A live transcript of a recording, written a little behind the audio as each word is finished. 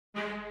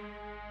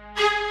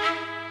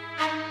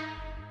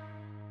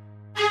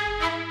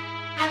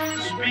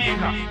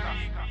SPeeKa.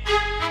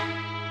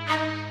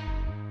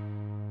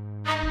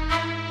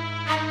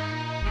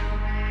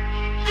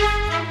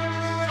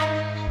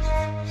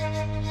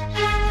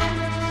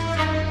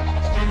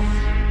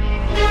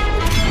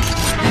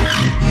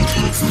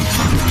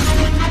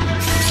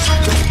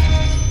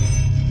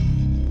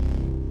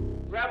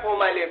 Rap on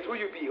my left, who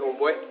you be,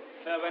 homeboy?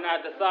 Serving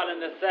out the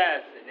silent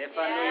assassin. If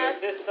I knew your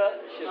sister,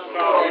 she's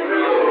probably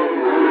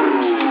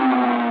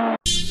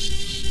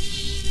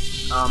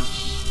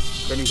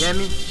Can you hear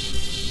me?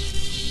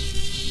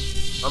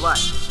 Alright.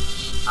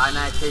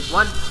 Ironhyde, take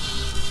one.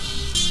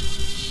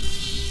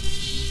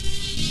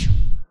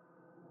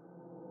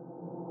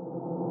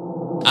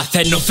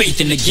 I've had no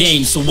faith in the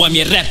game, so I'm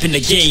here rapping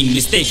again.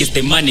 Mistake is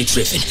they money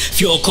driven.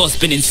 Fuel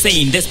cost been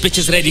insane. This bitch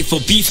is ready for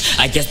beef.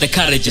 I guess the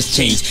courage has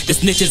changed. The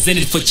snitches in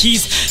it for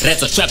cheese.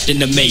 Rats are trapped in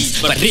the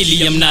maze. But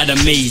really I'm not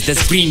amazed.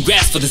 There's green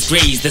grass for this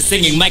graze. The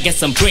singing might get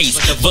some praise.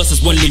 The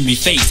verses won't leave me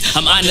face.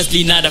 I'm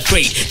honestly not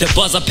afraid. The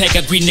buzz I pack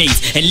a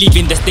grenades and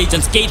leaving the stage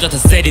unscathed. What I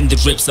said in the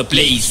drips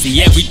ablaze.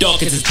 See every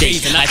dog is his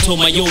days, and I told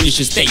my own you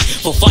should stay.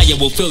 For fire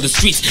will fill the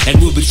streets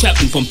and we'll be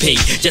trapped in Pompeii.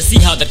 Just see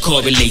how that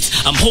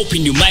correlates. I'm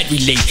hoping you might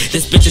relate.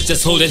 This bitches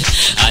just hold it.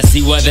 I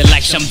see why they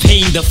like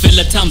champagne. The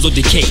filler times will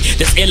decay.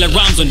 There's ill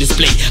rounds on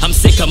display. I'm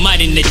sick of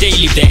mine in the day.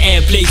 Leave the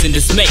air plays in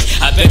dismay.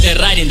 I bet they're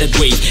riding that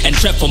wave and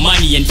trap for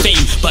money and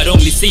fame, but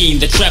only seeing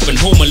the trap and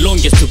home alone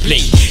gets to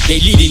play. They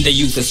leading the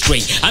youth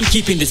astray. I'm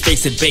keeping this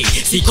face at bay.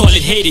 See, call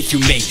it hate if you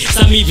may.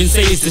 Some even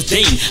say it's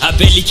disdain. I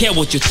barely care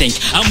what you think.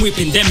 I'm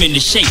whipping them in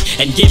the shape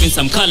and giving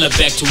some color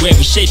back to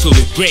every shade filled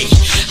with gray.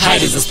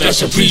 Hyde is a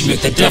special breed,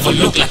 make the devil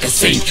look like a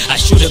saint. I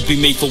should have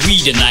been made for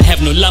weed and I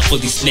have no love for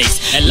these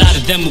snakes. A lot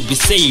of them will be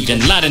saved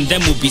and a lot of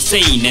them will be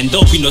sane, and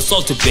there'll be no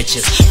salted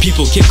bitches.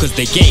 People kick cause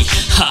they gay.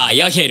 Ha,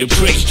 y'all here to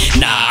pray.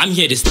 Nah, I'm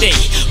here to stay.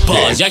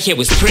 Bars, y'all here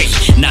with spray.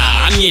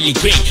 Nah, I'm nearly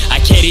great. I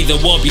carry the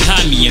wall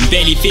behind me and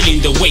barely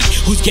feeling the weight.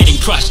 Who's getting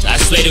crushed? I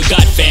swear to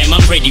God, fam,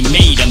 I'm ready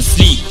made. I'm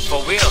sleep.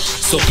 for real.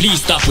 So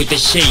please stop with the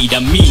shade. I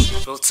mean,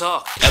 Real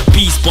talk. a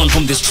beast born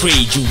from this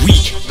trade. You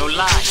weak. No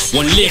lies.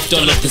 One lift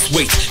all of this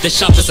weight. The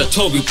sharpest a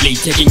Tory blade,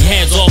 taking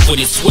heads off with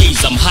its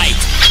waves. I'm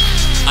hyped.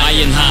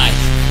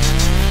 Ironhyde.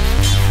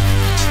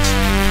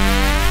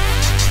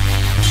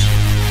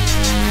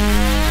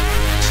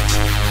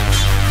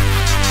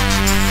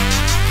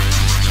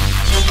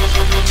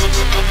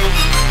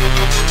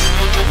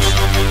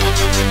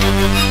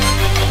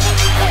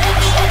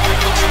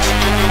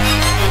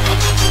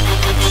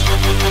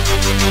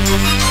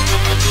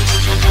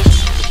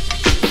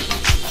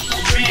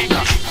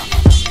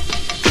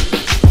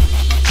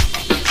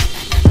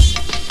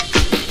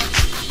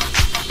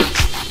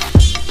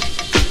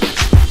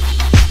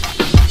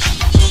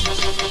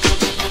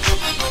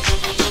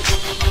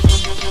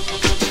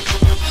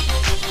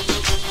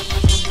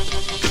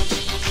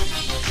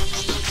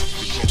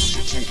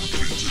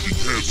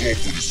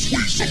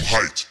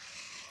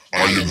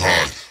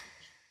 Ironhyde.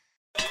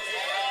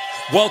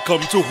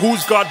 Welcome to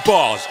Who's Got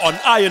Bars on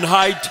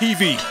Ironhyde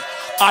TV.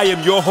 I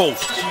am your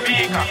host.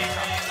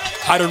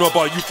 I don't know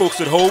about you folks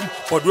at home,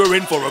 but we're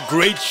in for a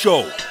great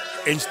show.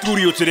 In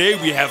studio today,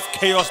 we have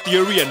Chaos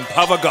Theory and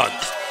Pava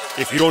Gunz.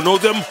 If you don't know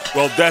them,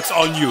 well, that's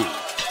on you.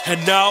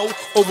 And now,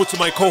 over to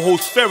my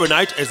co-host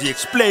Ironhyde as he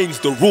explains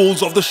the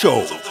rules of the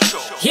show.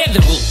 Here are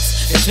the rules.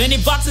 The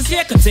 20 boxes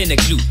here contain a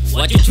clue.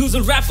 What you choose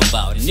to rap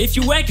about, and if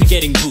you ain't, you're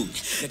getting booed.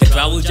 The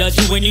crowd will judge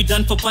you when you're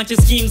done for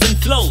punches, schemes, and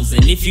flows.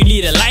 And if you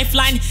need a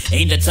lifeline,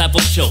 ain't that type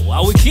of show.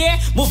 Are we clear?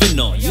 Moving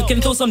on. You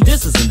can throw some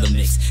disses in the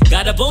mix.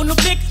 Got a bone to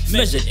pick?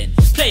 Measure it in.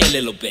 Play a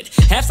little bit.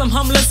 Have some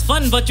harmless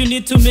fun, but you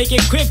need to make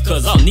it quick,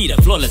 cause I'll need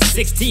a flawless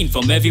 16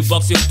 from every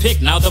box you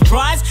pick. Now the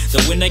prize,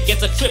 the winner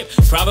gets a trip.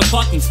 Private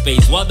parking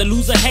space, while the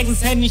loser hangs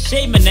his head in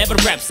shame and never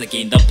raps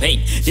again. The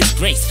pain,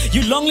 disgrace,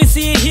 you'll only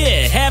see it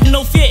here. Have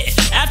no fear.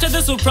 After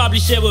this, we'll probably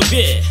share a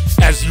beer.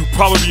 As you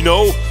probably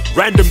know,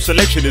 random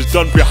selection is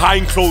done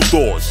behind closed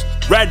doors.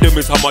 Random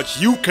is how much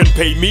you can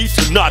pay me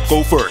to not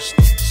go first.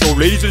 So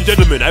ladies and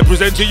gentlemen, I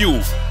present to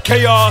you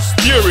Chaos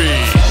Theory.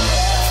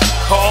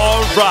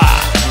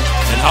 Alright.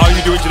 And how are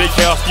you doing today,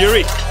 Chaos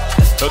Theory?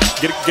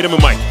 Get him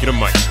a mic, get him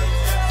a mic.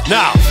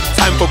 Now,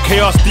 time for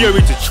Chaos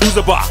Theory to choose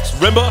a box.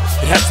 Remember,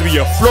 it has to be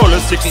a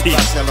flawless 16.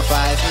 Box number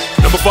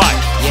 5. Number 5.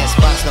 Yes,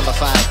 box number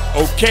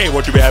 5. Okay,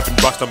 what do we have in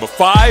box number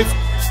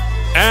 5?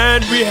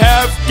 And we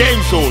have game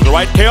shows,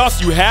 alright?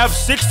 Chaos, you have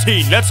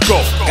 16. Let's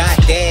go.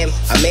 Goddamn,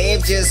 I may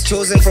have just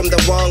chosen from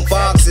the wrong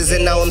boxes,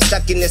 and now I'm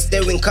stuck in the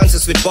staring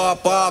contest with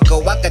Bob Barker.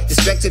 I got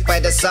distracted by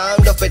the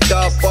sound of a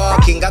dog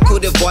barking. I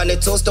could have won a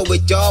toaster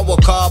with y'all or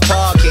car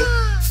parking.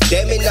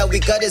 Damn it, now we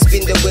gotta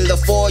spin the wheel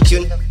of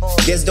fortune.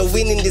 There's no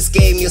win in this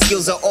game, your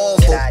skills are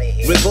awful.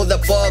 Reveal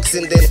the box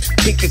and then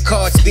pick a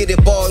card, spit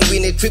a ball, and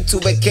win a trip to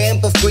a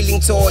camp of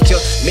grilling torture.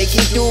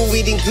 Making do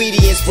with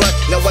ingredients, bruh.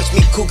 Now watch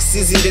me cook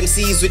seasoned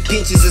MCs with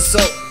pinches of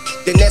salt.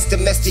 The next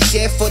domestic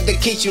chef for the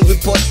kitchen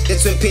report.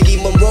 That's when Petty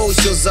Monroe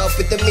shows up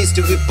with the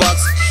mystery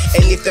box.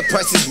 And if the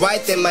price is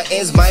right, then my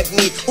ends might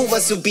meet. Who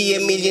wants to be a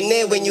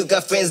millionaire when you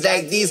got friends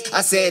like these?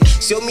 I said,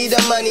 show me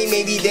the money,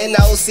 maybe then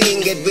I'll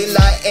sing it. Will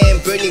I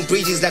am burning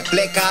bridges like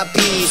black eyed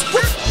peas.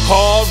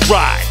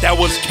 Alright, that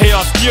was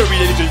Chaos Theory,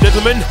 ladies and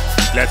gentlemen.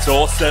 Let's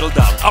all settle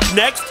down. Up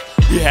next,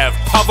 we have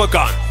Pava,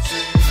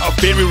 a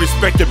very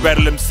respected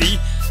battle MC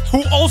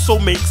who also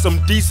makes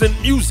some decent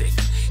music.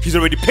 He's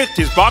already picked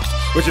his box,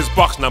 which is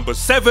box number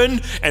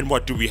 7. And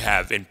what do we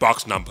have in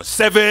box number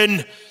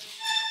 7?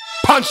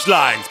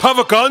 Punchlines.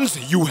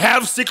 Pava, you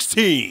have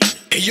 16.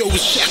 Hey yo,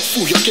 it's Shaq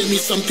Fu, y'all gave me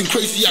something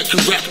crazy I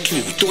can rap to.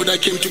 Thought I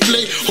came to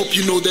play, hope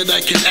you know that I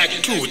can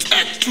act too. It's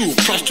act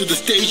 2, cross to the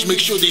stage, make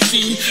sure they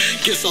see.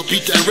 Guess I'll be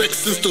direct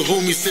since the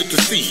homie set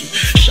the scene.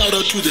 Shout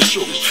out to the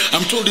show,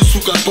 I'm told this who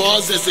got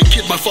bars. As a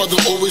kid my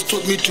father always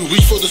taught me to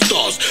reach for the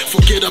stars.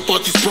 Forget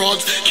about these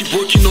broads, keep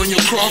working on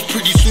your craft.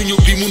 Pretty soon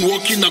you'll be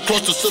moonwalking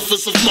across the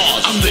surface of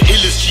Mars. I'm the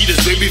illest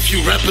cheaters, baby, few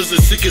rappers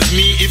as sick as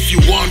me. If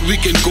you want, we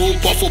can go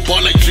bar for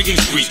bar like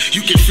drinking sprees. You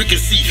can freaking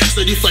see,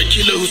 certified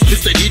killer who's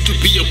pissed I need to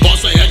be a boss.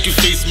 I had to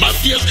face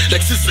mafias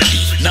like Sicily.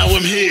 Now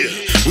I'm here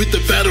with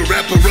the battle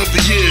rapper of the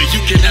year.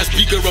 You can ask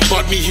SPeeKa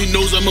about me, he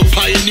knows I'm a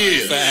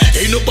pioneer.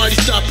 Ain't nobody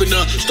stopping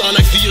a star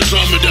like the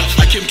Andromeda.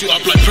 I came to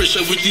apply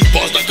pressure with these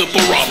bars like a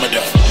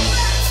barometer.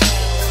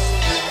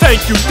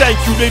 Thank you,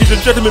 ladies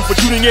and gentlemen, for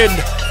tuning in.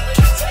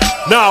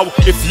 Now,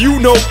 if you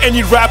know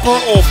any rapper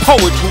or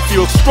poet who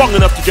feels strong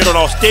enough to get on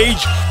our stage,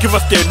 give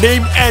us their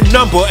name and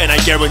number, and I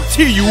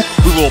guarantee you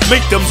we will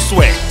make them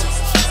sweat.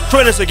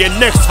 Join us again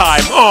next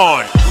time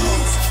on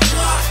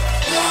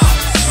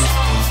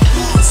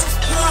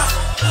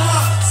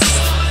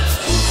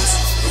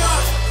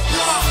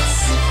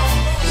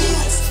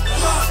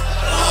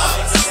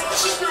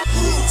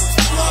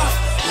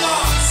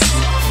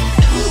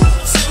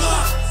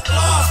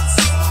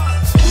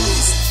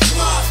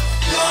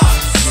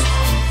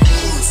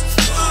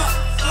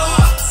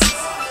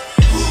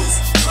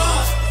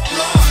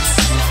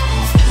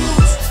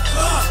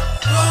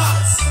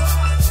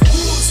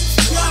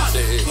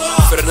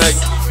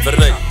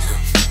Ironhyde.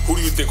 Who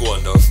do you think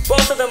won, though?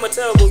 Both of them are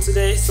terrible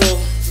today, so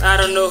I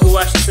don't know who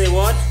I should say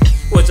won.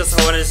 Or just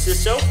how this shit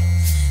show.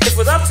 If it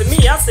was up to me,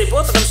 I'd say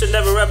both of them should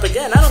never rap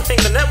again. I don't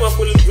think the network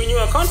will renew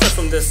a contract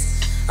from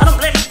this. I don't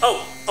blame.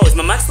 Oh, is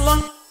my mic still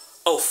on?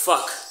 Oh,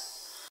 fuck.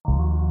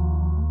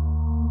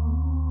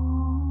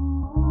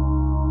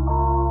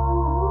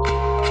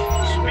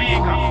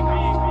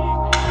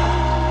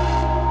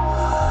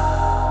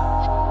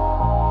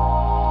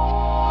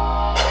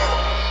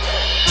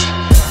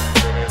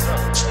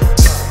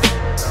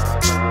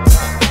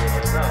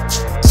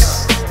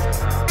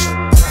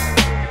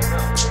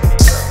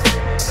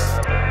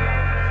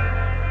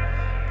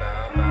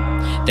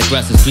 The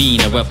grass is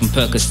green, I rap from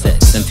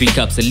Percocets and 3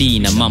 cups of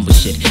lean, I mumble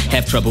shit.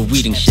 Have trouble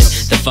reading shit,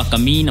 the fuck I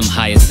mean, I'm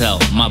high as hell.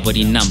 My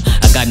body numb,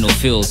 I got no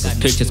feels. If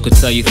pictures could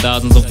tell you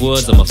thousands of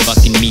words, I'm a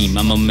fucking meme,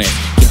 I'm a mess.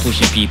 Keep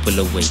pushing people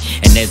away,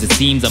 and as it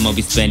seems, I'ma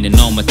be spending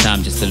all my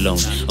time just alone.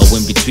 Or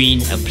in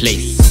between, a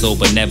place,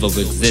 sober never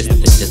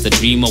existed. Just a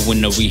dream or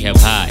when a rehab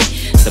high.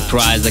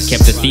 Surprise, I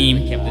kept the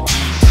theme.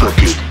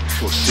 Fuck it,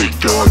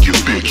 forsake all your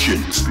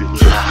bitchin'.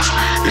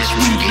 It's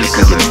weed,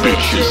 liquor, and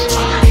bitches.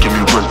 Give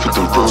me one for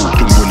the road,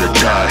 don't wanna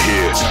die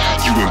here.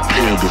 You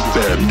impaled with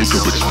that nigga,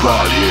 but it's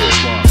right here.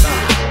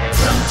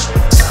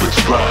 But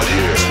it's right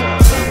here.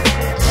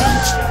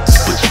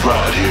 But it's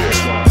right here.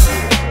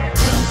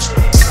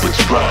 But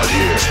it's right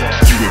here.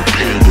 You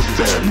impaled with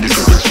that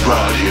nigga, but it's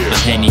right here.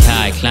 Henny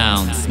high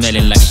clown,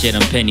 smelling like shit,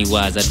 I'm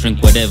Pennywise. I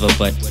drink whatever,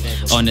 but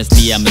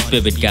honestly I'm a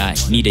spirit guy.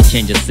 Need a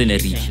change of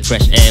scenery,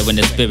 fresh air when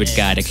the spirit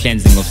guy, a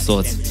cleansing of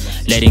sorts.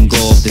 Letting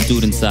go of the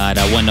student side,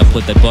 I wanna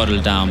put that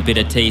bottle down.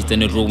 Bitter taste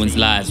and it ruins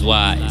lives,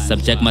 why?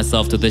 Subject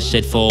myself to the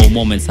shit for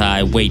moments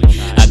high. Wait,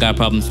 I got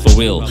problems for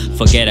real,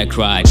 forget I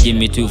cried. Give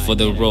me 2 for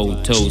the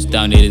road, toast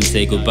down it and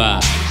say goodbye.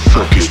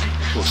 Fuck it,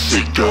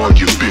 forsake all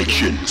your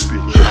bitchin'.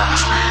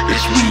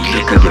 It's weed,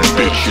 liquor, and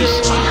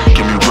bitches.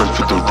 Give me one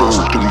for the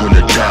road, don't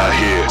wanna die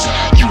here.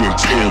 You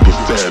impaled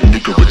with that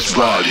nigga, but it's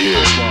right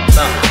here.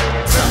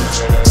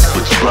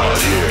 But it's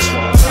right here.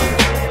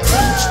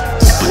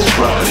 But it's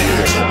right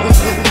here.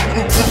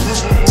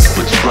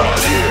 But it's right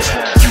here.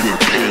 You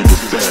impaled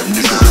with that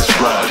nigga, but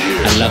it's right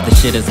here. I love the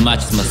shit as much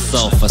as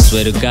myself, I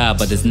swear to God,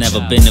 but there's never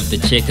been if the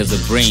chick has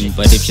a brain.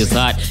 But if she's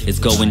hot, it's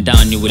going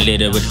down, you will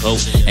illiterate hoe.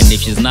 And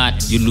if she's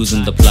not, you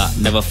losing the plot.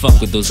 Never fuck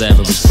with those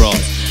average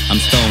frauds. I'm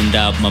stoned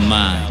out my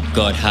mind,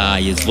 got high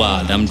is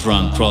wild. I'm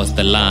drunk, cross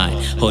the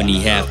line, honey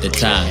half the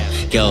time.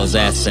 Girls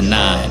ass a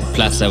 9,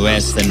 plus her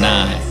ass a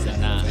 9.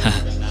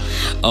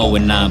 Oh,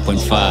 and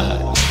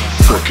 9.5.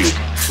 Fuck it,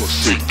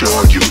 forsake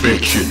all your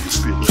bitchin'.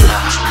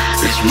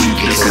 It's weed,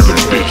 liquor,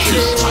 and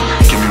bitches.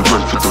 Give me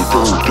one for the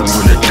road, don't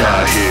wanna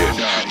die here.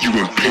 You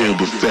impaled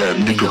with that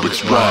nigga, but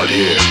it's right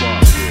here.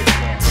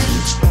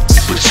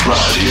 But it's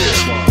right here.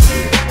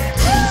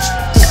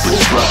 But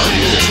it's right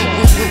here.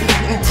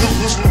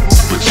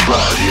 But it's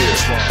right here.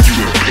 You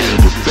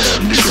impaled with that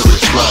nigga, but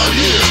it's right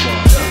here.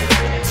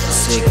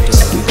 Sick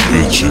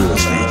dog. Sick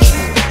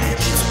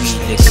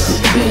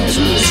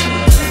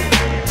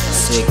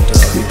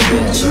dog,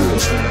 bitch.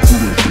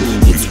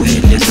 It's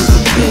weed, nigga,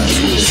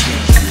 bitch.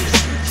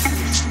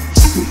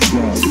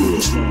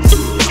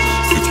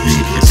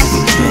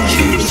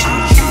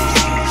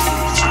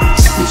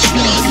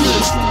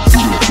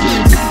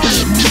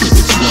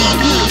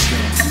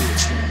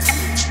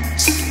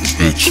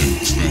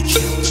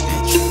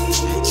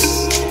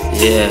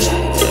 Yeah.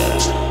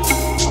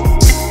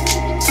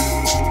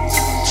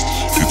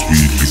 It's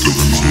weed, nigga,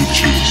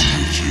 bitches.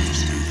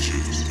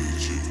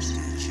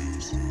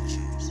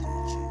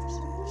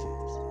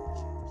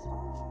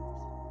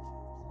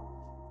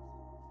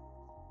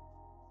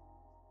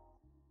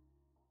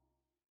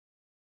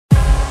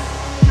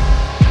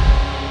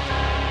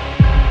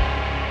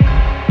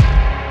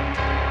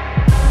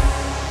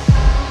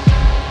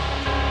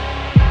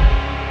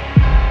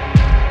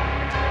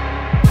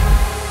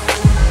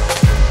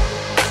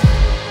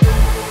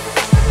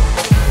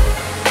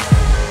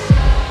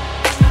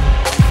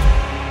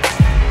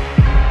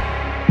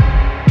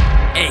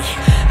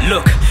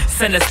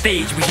 Center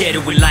stage, we here to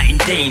enlighten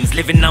dames,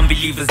 living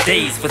unbelievers'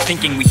 days for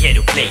thinking we here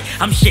to play.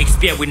 I'm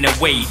Shakespeare in a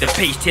way, the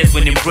page tears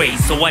when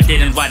embraced, so I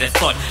didn't write a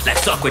thought like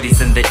Socrates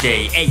in the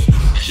day. Ay.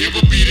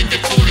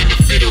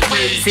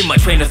 See, my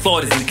train of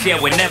thought isn't clear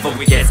whenever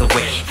we get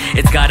away.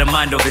 It's got a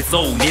mind of its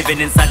own, even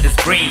inside this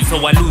brain,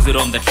 so I lose it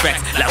on the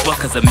tracks like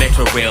workers of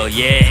Metro Rail.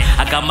 Yeah,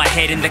 I got my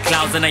head in the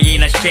clouds and I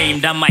ain't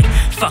ashamed. I might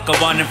fuck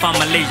around and find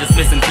Malaysia's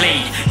missing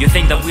plane. You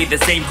think that we the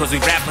same cause we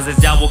rappers as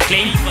y'all will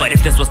claim, but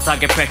if this was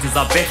target practice,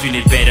 I bet you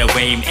need better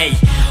aim. Ay,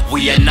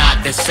 we are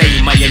not the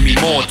same, I am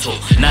immortal,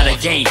 not a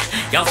game.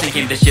 Y'all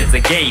thinking this shit's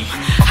a game.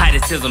 Hide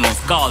the sizzle on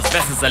scars,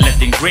 verses are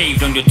left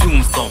engraved on your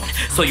tombstone,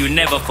 so you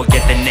never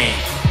forget the name.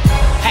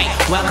 Hey,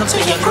 welcome to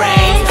your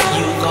grave.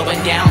 You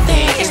going down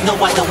there, it's no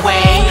other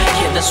way.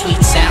 Hear the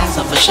sweet sounds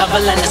of a shovel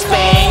and a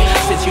spade.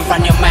 Since you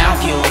run your mouth,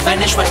 you'll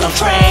vanish with no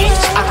trace.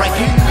 I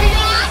repeat,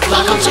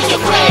 welcome to your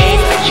grave.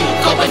 You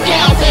going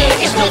down there,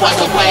 it's no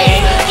other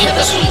way. Hear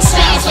the sweet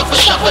sounds of a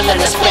shovel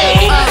and a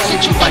spade.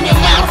 Since you run your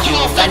mouth,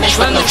 you'll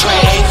vanish with no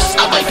trace.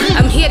 I repeat,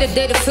 I'm here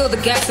today to fill the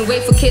gaps and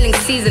wait for killing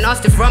season.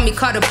 Asked if Rami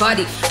caught a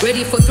body,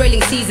 ready for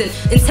thrilling season.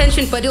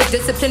 Intention but ill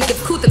discipline,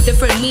 give Kuth a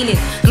different meaning.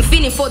 I'm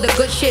feeling for the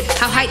good shit,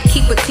 how height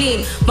keep a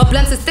team. My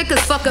blunts is thick as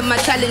fuck and my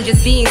challenge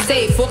is being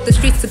safe. Walk the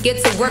streets to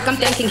get to work, I'm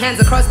thanking hands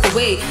across the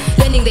way.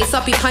 Lending they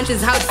soppy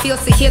punches, how it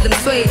feels to hear them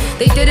sway.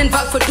 They didn't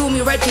vote for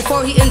Doomy right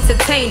before he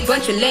entertained.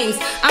 Bunch of lames.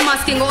 I'm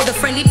asking all the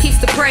friendly peeps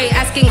to pray,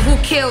 asking who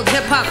killed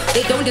hip-hop,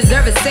 they don't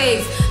deserve a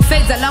save.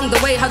 Fades along the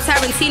way, how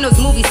Tarantino's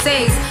movie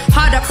says.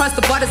 Hard across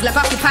the borders like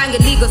occupying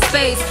illegal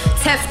space.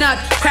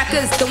 Tefnut,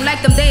 crackers, don't like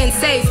them, they ain't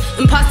safe.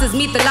 Imposters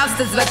meet the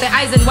lobsters, but their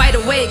eyes ain't wide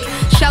awake.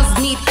 Shells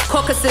meet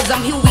caucuses,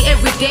 I'm Huey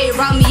every day.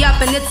 Round me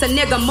up and it's a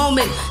nigga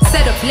moment,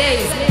 set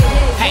ablaze.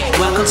 Hey,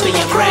 welcome to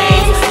your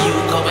grave. You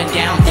going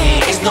down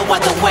there, it's no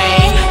other way.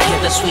 Hear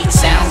the sweet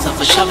sounds of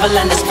a shovel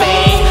and a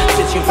spade.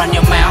 Since you run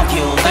your mouth,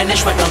 you'll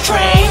vanish with no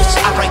trace.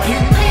 I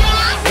repeat,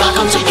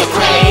 welcome to your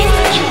grave.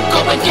 You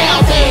going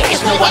down there,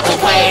 it's no other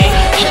way.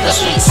 Hear the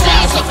sweet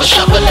sounds of a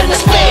shovel and a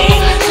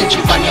spade. Since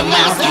you run your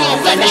mouth,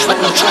 you'll vanish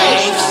with no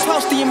trace.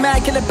 Close to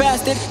immaculate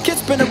bastard.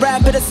 Kid's been a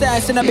rapid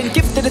assassin. I've been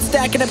gifted at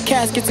stacking up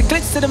caskets. A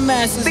glitch to the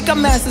masses. Think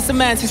I'm master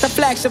semantics. A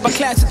flagship, I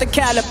clash with the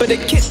caliber. The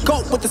kid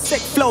goat with the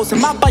sick flows.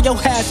 And my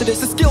biohazardous.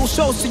 The skill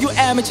shows to you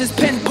amateurs.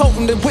 Pen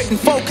potent, the wit and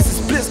focus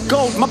is bliss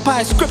gold. My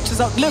pie scriptures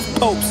outlive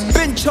popes.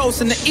 Been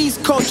chosen the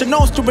East Coast. Your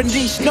nose to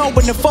release.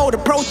 Knowing the fold,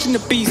 approaching the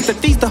beast.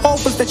 That these the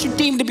hopers that you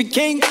deem to be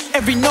king.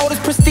 Every note is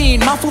pristine.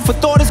 My food for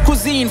thought is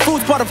cuisine.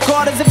 Food's part of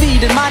Gardens of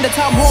Eden. Mind a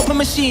time warping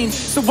machine.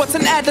 So what's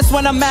an atlas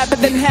when I'm mapping?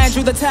 Then hand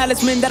you the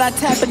talisman that I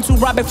tap into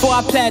right before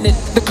I plan it.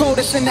 The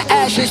coldest in the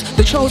ashes,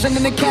 the chosen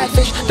in the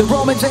catfish, the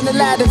Romans and the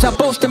ladders. I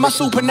boast in my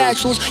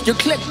supernaturals. Your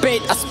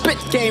clickbait, I spit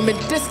game and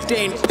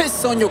disdain.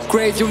 Piss on your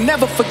grave, you'll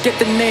never forget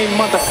the name,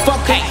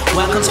 motherfucker. Hey,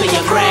 welcome to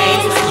your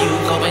grave. You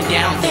going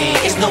down there,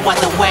 it's no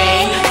other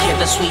way. Hear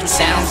the sweet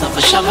sounds of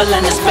a shovel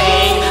and a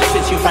spade.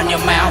 Since you run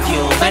your mouth,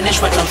 you'll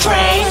vanish with no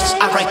trace.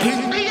 I repeat,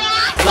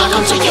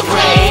 welcome to your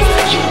grave.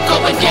 You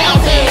going down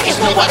there, it's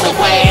no other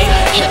way.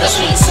 Hear the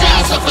sweet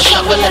sounds of a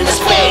shovel and a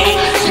spade.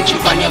 Since you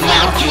run your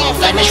mouth, you'll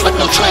vanish with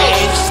no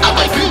trace. I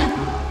repeat,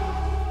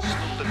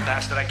 stupid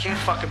bastard, I can't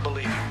fucking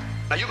believe you.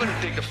 Now you're gonna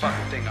dig the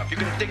fucking thing up. You're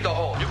gonna dig the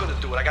hole. You're gonna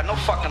do it. I got no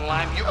fucking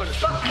lime. You're gonna do it.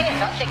 Fuck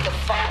cares? I'll dig the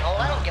fucking hole.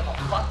 I don't give a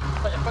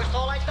fuck. Was the first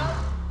hole I dug?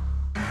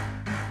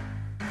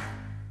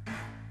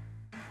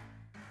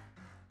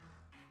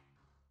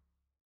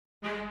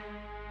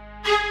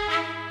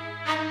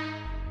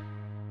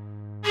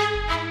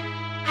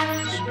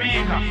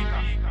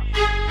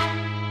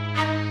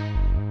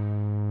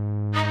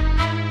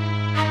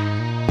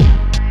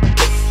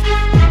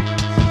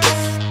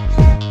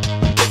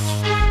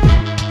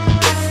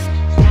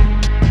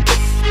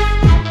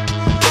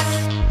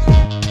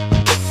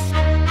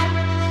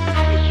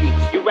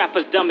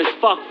 rappers dumb as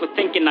fuck for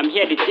thinking I'm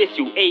here to diss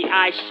you.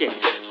 AI shit,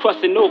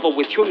 crossing over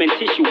with human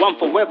tissue. I'm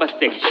forever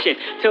sick shit.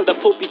 Till the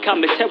Pope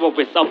become a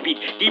terrorist, I'll beat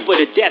deeper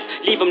to death,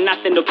 leave him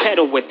nothing to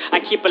pedal with. I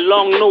keep a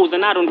long nose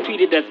and I don't treat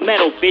it as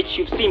metal, bitch.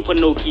 You've seen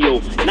Pinocchio,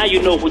 now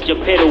you know who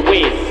Geppetto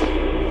is.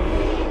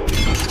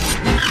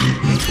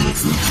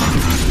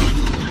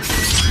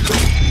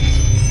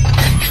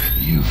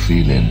 You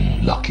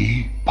feeling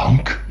lucky,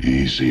 punk?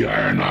 Easy,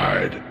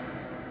 Ironhyde.